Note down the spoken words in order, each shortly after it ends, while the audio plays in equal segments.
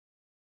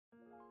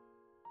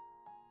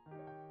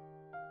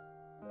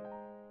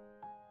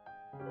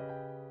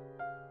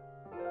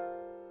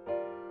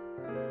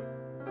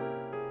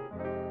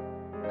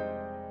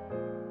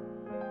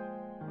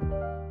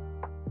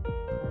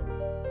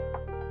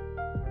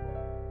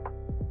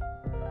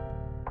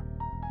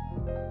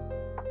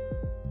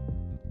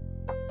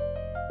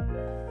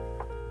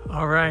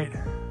All right,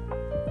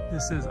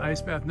 this is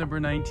ice bath number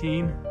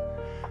 19.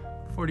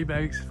 40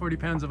 bags, 40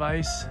 pounds of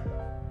ice.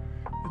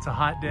 It's a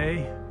hot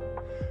day.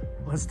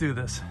 Let's do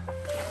this.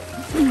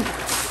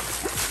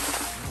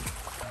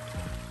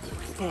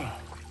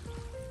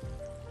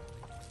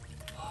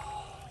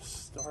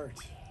 Start.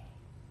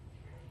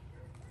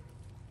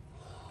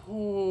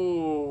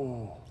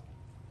 Ooh.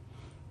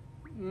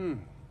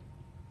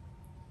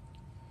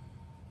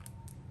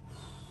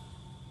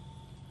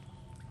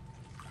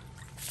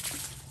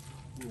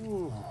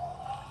 Ooh.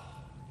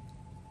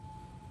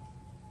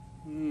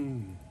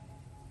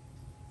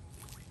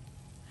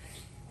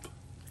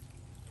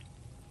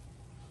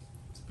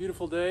 It's a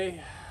beautiful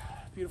day.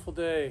 Beautiful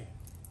day.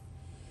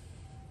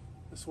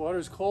 This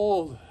water's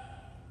cold.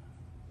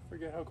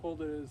 Forget how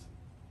cold it is.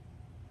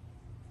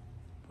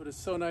 But it's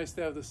so nice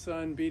to have the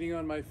sun beating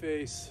on my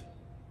face.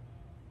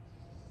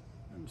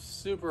 I'm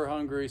super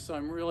hungry, so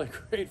I'm really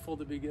grateful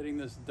to be getting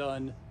this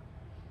done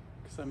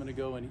because I'm gonna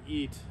go and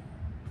eat.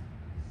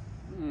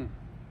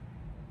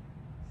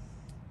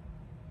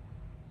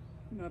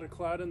 Not a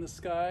cloud in the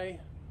sky.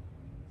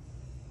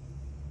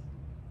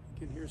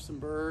 You can hear some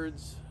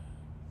birds.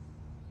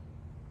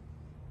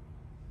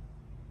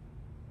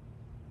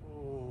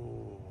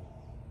 Oh.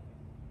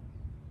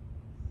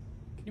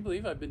 Can you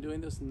believe I've been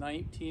doing this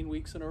 19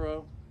 weeks in a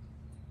row?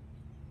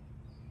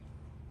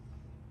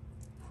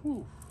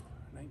 Whew,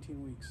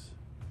 19 weeks.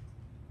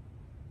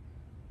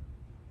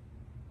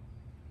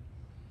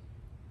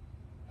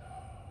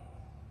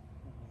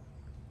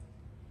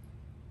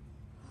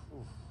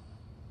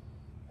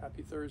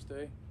 Happy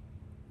Thursday.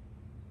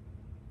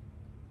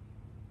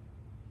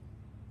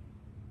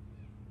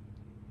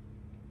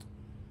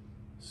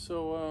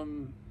 So,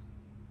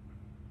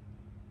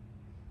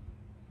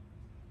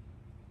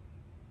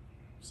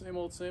 same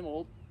old, same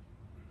old.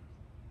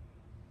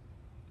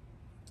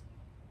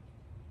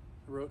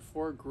 I wrote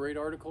 4 great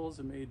articles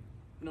and made,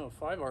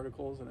 5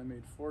 articles, and I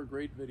made 4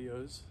 great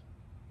videos,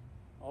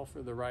 all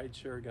for the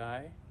rideshare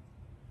guy.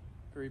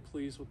 Very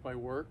pleased with my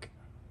work.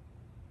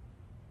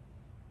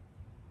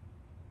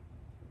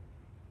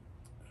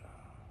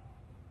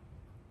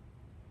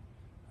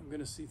 I'm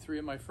going to see 3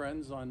 of my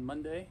friends on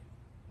Monday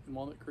in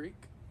Walnut Creek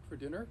for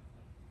dinner.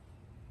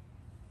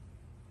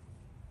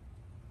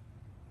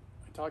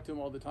 I talk to them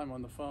all the time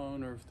on the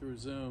phone or through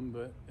Zoom,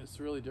 but it's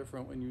really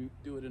different when you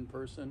do it in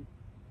person.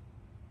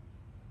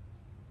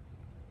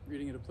 I'm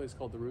reading at a place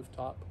called The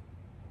Rooftop.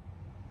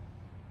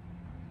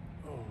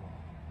 Oh.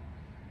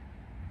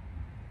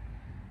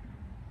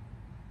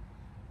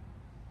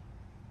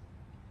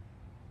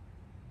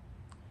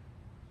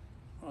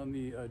 On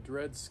the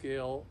dread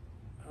scale,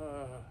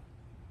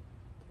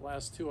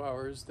 last 2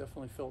 hours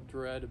definitely felt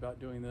dread about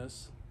doing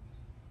this,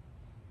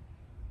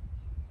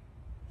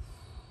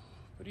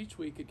 but each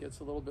week it gets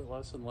a little bit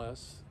less and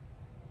less.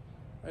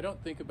 I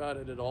don't think about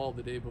it at all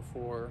the day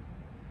before,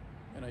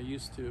 and I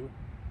used to.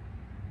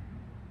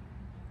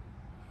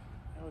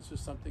 Now it's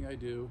just something I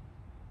do,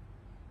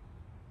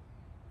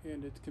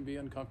 and it can be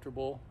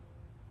uncomfortable.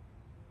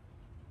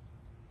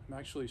 I'm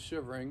actually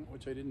shivering,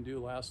 which I didn't do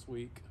last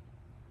week.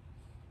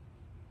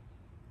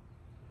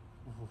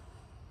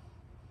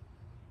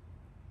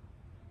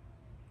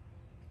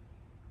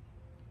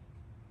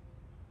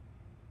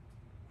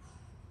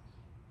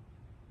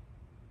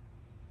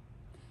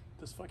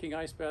 This fucking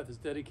ice bath is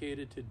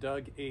dedicated to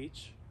Doug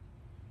H.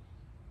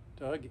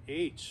 Doug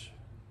H.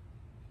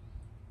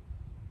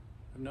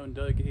 I've known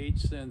Doug H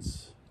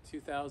since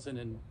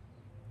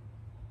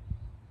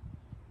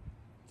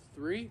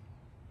 2003?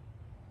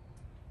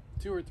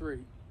 2 or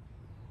 3.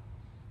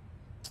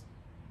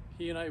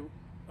 He and I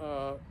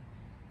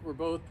were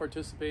both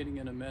participating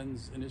in a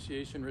men's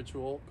initiation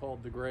ritual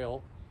called the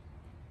Grail.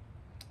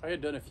 I had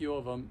done a few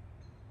of them.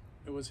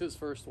 It was his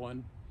first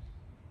one.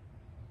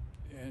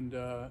 And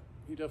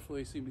he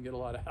definitely seemed to get a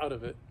lot out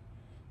of it.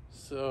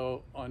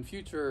 So on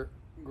future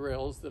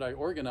Grails that I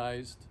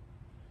organized,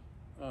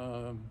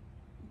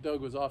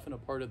 Doug was often a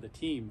part of the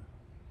team.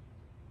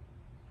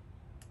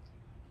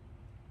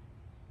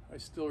 I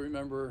still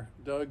remember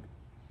Doug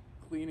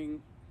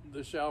cleaning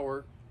the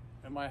shower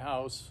at my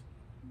house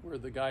where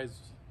the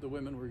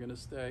women were gonna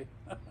stay.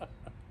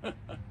 We've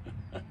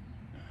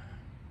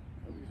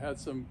had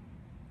some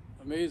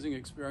amazing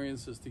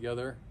experiences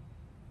together.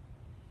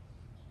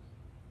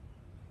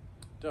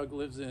 Doug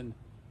lives in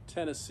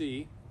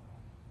Tennessee,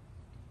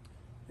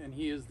 and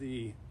he is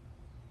the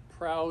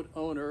proud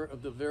owner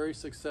of the very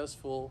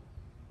successful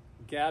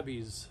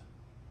Gabby's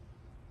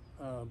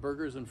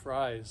Burgers and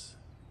Fries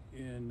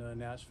in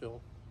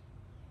Nashville.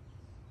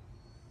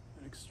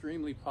 An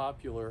extremely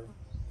popular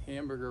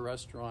hamburger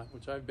restaurant,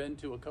 which I've been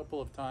to a couple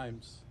of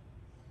times.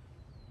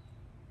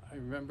 I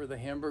remember the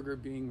hamburger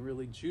being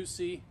really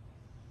juicy,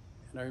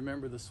 and I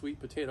remember the sweet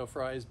potato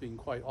fries being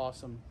quite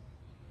awesome.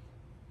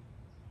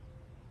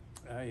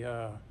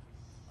 I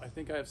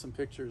think I have some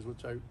pictures,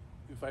 which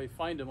if I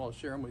find them, I'll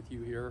share them with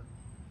you here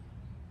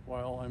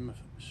while I'm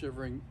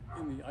shivering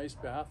in the ice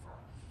bath.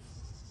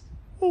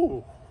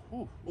 Ooh,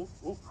 ooh, ooh,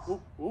 ooh,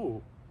 ooh,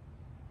 ooh.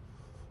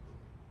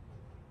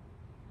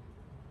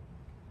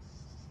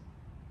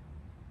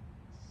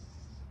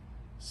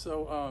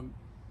 So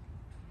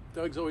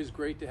Doug's always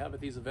great to have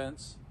at these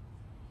events.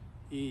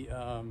 He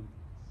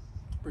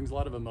brings a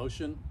lot of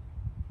emotion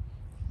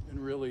and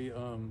really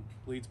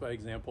leads by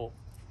example.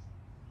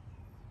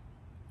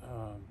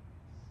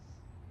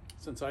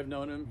 Since I've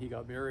known him, he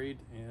got married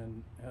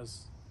and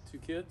has 2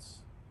 kids.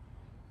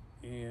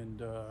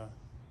 And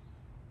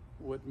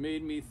what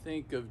made me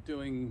think of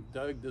doing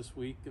Doug this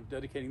week, of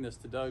dedicating this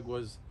to Doug,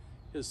 was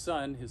his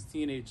son, his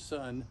teenage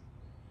son,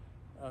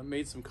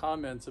 made some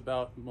comments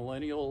about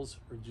millennials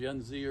or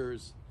Gen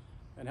Zers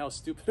and how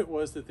stupid it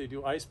was that they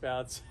do ice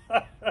baths.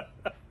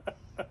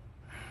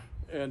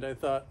 And I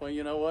thought, well,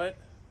 you know what?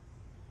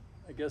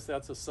 I guess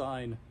that's a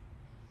sign.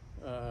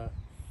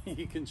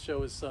 He can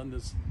show his son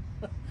this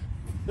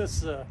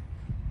this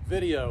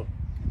video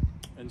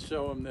and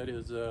show him that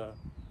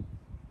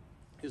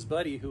his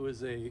buddy, who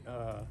is a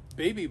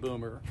baby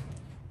boomer,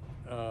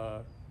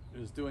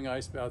 is doing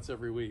ice baths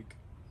every week.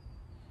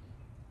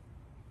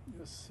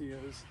 Yes, he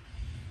is.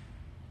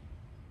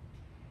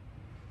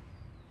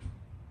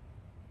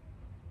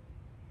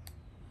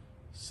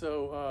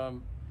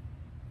 So,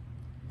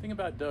 the thing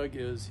about Doug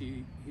is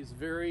he's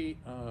very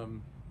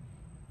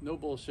no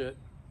bullshit.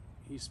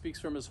 He speaks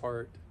from his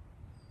heart.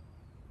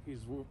 He's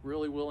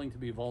really willing to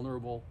be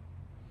vulnerable,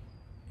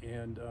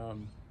 and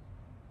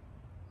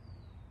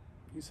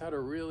he's had a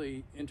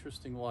really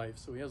interesting life.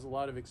 So he has a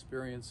lot of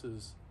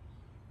experiences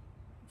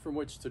from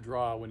which to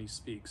draw when he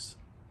speaks,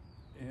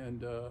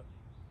 and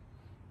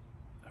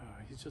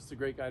he's just a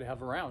great guy to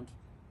have around.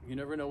 You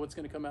never know what's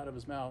going to come out of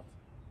his mouth,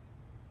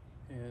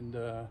 and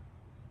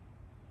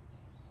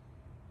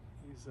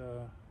he's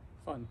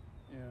fun.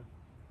 Yeah,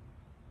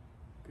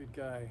 good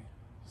guy.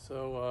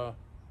 So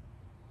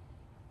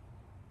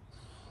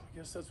I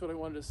guess that's what I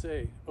wanted to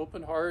say.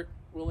 Open heart,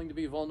 willing to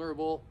be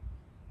vulnerable,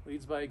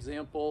 leads by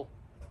example.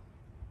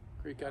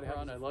 Great guy to have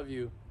on. I love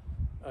you.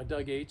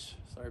 Doug H.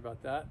 Sorry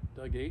about that.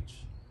 Doug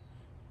H.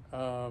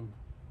 I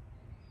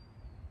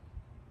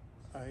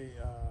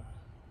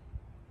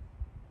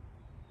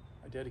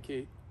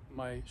dedicate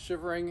my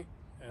shivering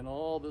and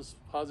all this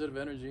positive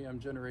energy I'm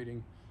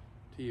generating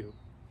to you.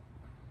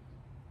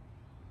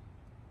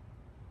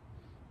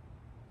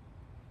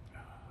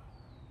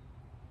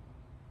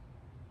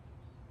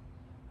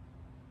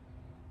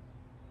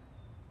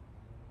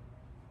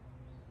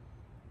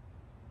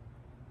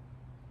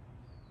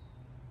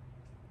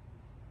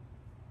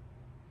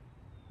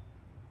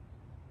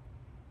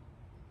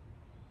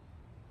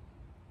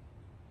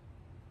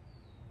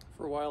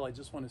 For a while, I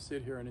just want to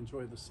sit here and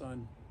enjoy the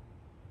sun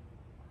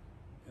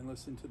and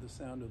listen to the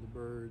sound of the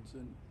birds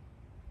and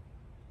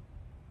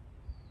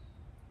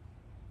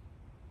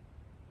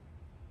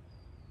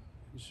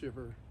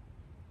shiver.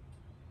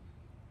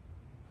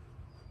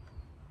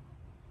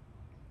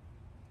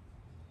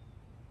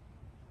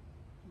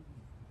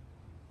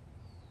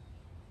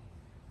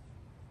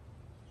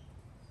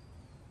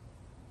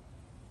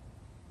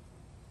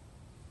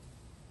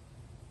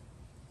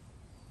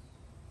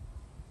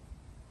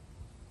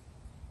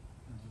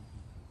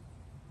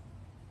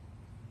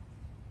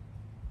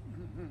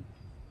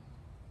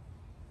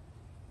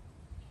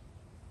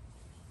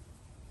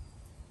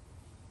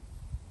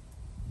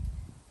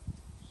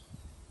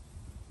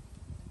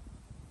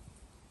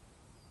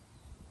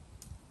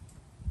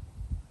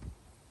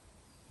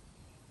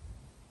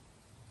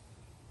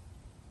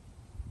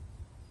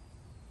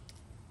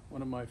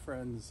 One of my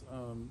friends,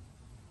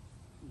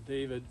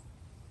 David,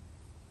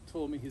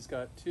 told me he's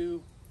got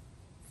 2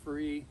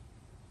 free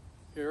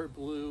Air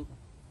Blue,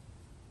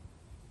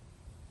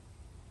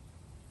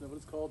 is that what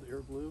it's called?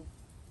 Air Blue?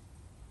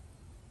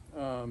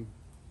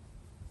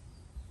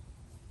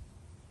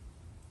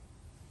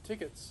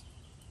 Tickets.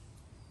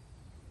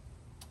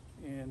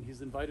 And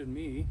he's invited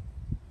me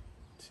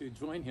to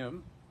join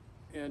him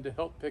and to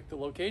help pick the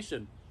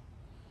location.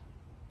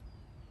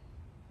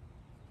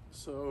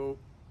 So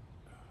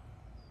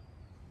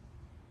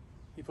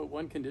he put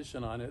one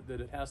condition on it, that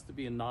it has to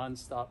be a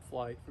non-stop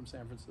flight from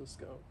San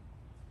Francisco,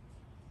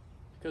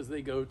 because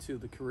they go to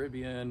the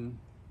Caribbean,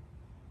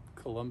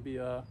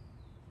 Colombia,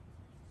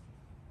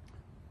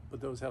 but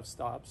those have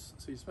stops,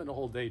 so you spend a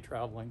whole day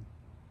traveling.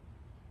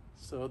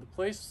 So the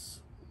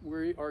place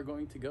we are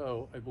going to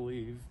go, I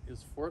believe,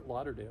 is Fort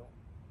Lauderdale.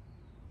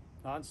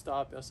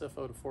 Non-stop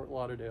SFO to Fort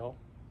Lauderdale.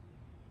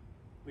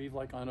 Leave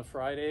like on a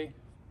Friday,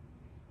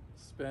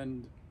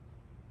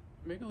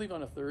 maybe leave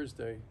on a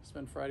Thursday,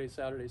 spend Friday,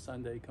 Saturday,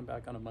 Sunday, come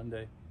back on a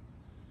Monday.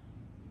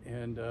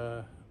 And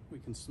we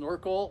can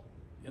snorkel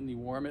in the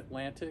warm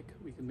Atlantic.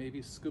 We can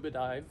maybe scuba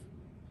dive.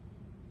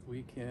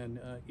 We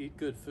can eat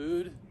good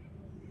food,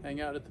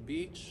 hang out at the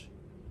beach,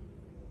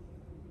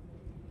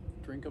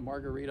 drink a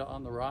margarita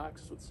on the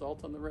rocks with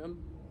salt on the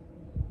rim.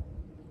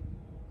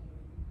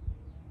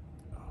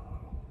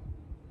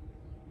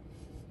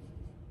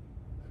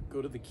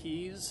 Go to the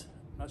Keys.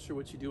 Not sure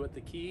what you do at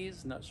the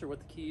Keys, not sure what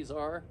the Keys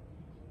are.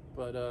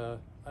 But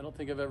I don't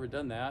think I've ever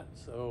done that.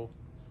 So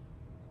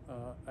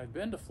I've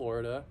been to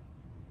Florida,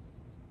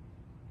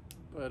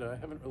 but I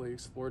haven't really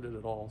explored it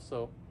at all.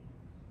 So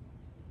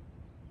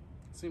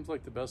it seems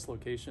like the best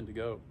location to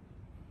go.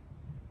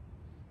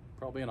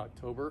 probably in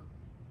October.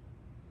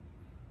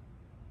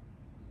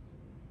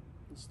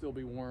 It'll still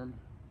be warm,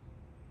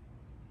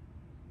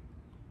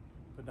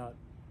 but not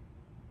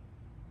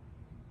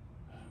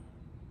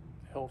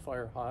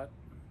hellfire hot.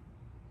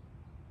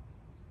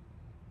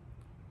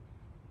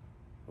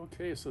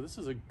 Okay, so this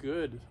is a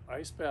good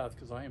ice bath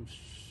because I am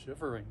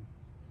shivering.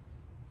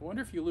 I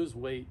wonder if you lose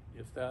weight,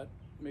 if that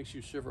makes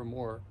you shiver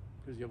more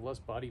because you have less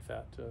body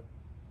fat to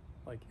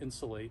like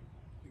insulate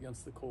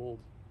against the cold.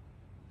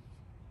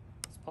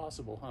 It's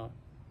possible, huh?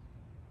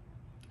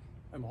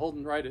 I'm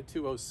holding right at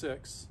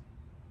 206.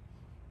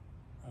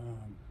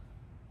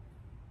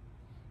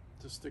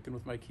 Just sticking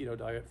with my keto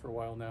diet for a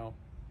while now.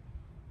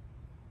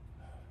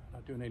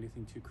 Not doing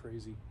anything too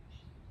crazy.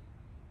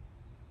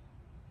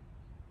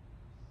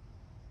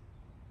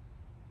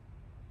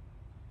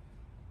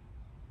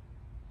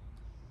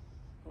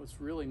 Oh, it's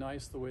really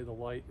nice the way the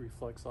light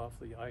reflects off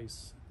the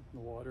ice. The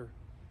water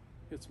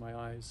hits my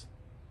eyes.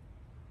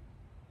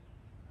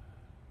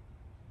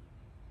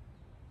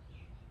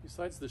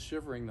 Besides the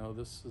shivering though,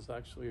 this is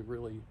actually a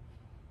really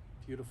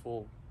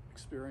beautiful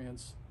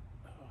experience.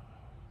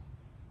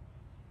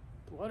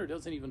 The water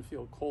doesn't even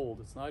feel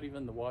cold. It's not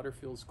even the water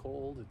feels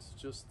cold, it's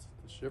just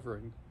the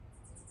shivering.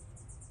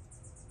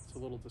 It's a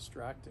little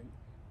distracting.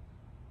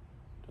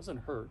 It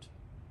doesn't hurt.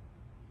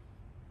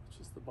 It's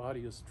just the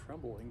body is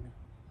trembling.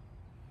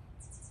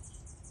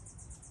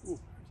 Ooh,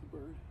 there's a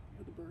bird.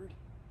 Hear the bird?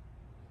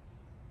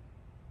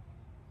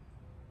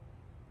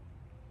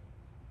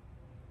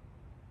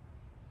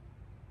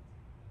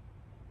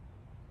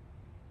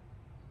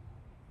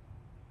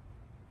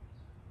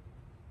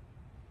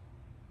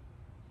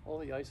 All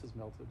the ice has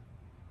melted.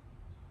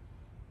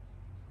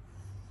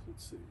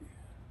 Let's see.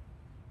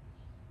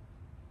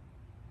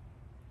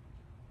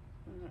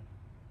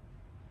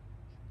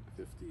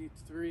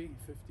 53,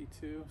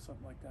 52,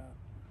 something like that.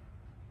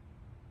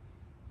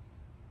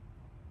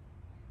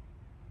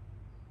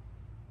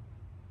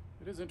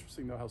 It is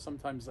interesting though how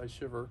sometimes I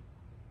shiver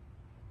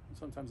and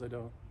sometimes I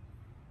don't.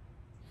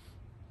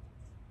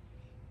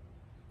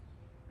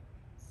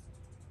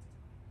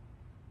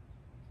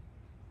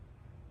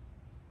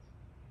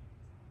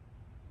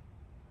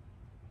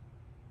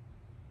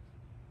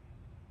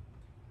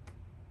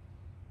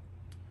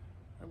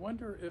 I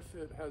wonder if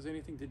it has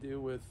anything to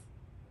do with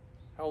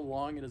how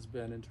long it has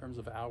been in terms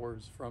of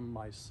hours from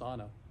my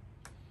sauna.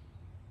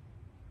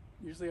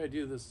 Usually I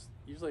do this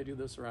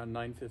around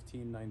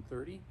 9:15,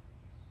 9:30.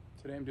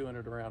 Today I'm doing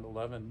it around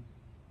 11.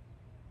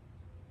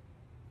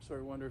 So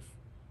I wonder if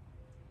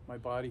my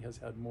body has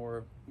had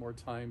more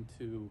time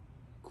to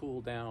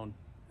cool down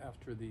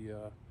after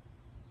the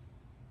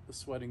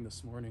sweating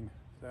this morning.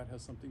 If that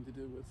has something to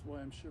do with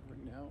why I'm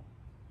shivering now.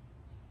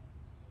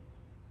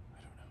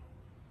 I don't know.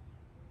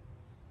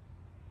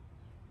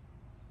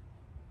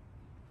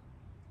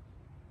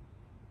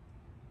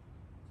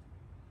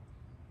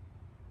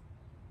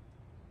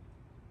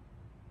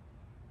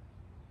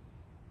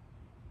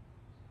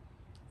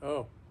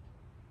 Oh,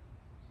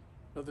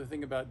 another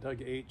thing about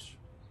Doug H.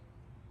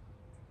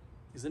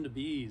 He's into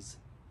bees.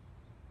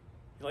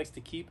 He likes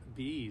to keep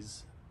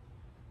bees.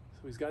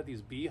 So he's got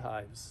these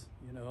beehives,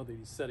 you know, that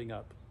he's setting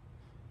up.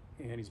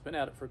 And he's been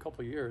at it for a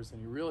couple of years and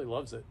he really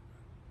loves it.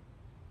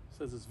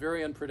 Says it's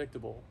very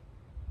unpredictable,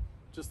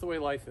 just the way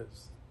life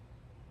is.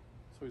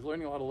 So he's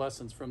learning a lot of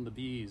lessons from the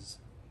bees.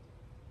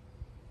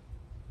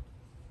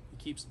 He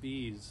keeps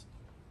bees.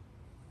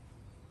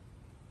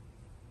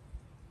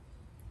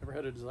 Never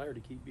had a desire to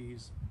keep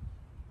bees.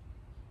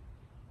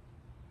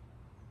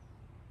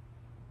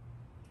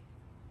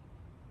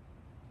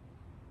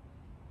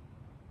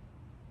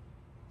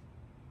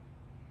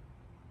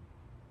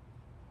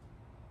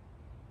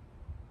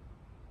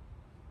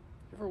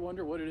 You ever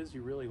wonder what it is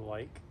you really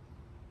like?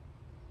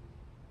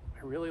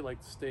 I really like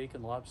steak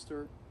and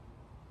lobster.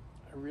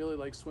 I really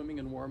like swimming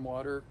in warm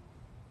water,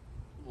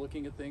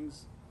 looking at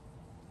things.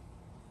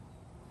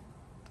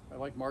 I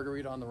like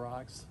margarita on the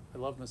rocks. I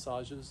love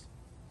massages.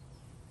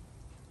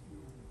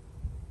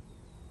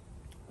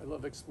 I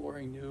love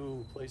exploring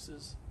new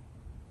places.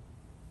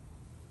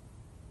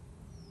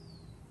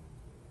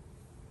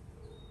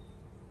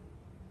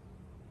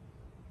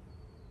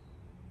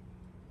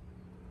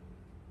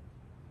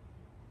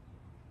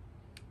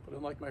 But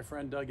unlike my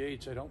friend Doug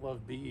H., I don't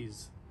love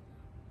bees.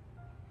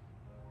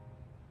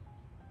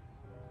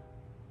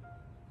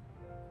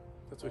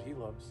 That's what he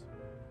loves.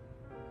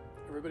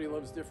 Everybody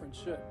loves different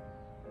shit.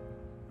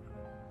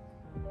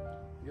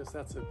 I guess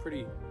that's a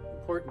pretty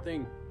important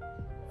thing.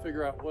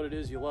 Figure out what it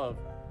is you love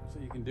so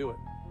you can do it.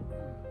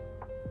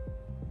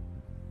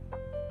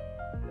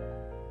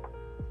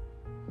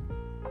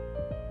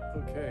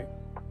 Okay,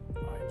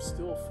 I'm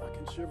still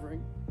fucking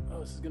shivering. Oh,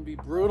 this is gonna be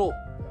brutal.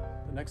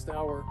 The next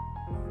hour,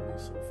 I'm gonna be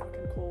so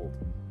fucking cold.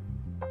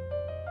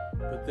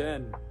 But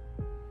then,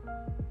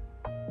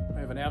 I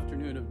have an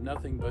afternoon of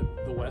nothing but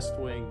The West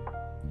Wing.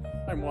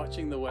 I'm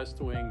watching The West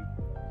Wing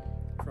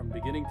from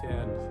beginning to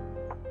end.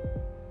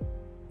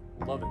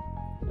 Love it.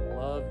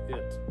 Love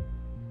it.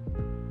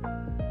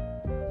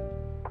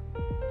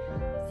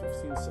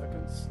 15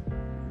 seconds.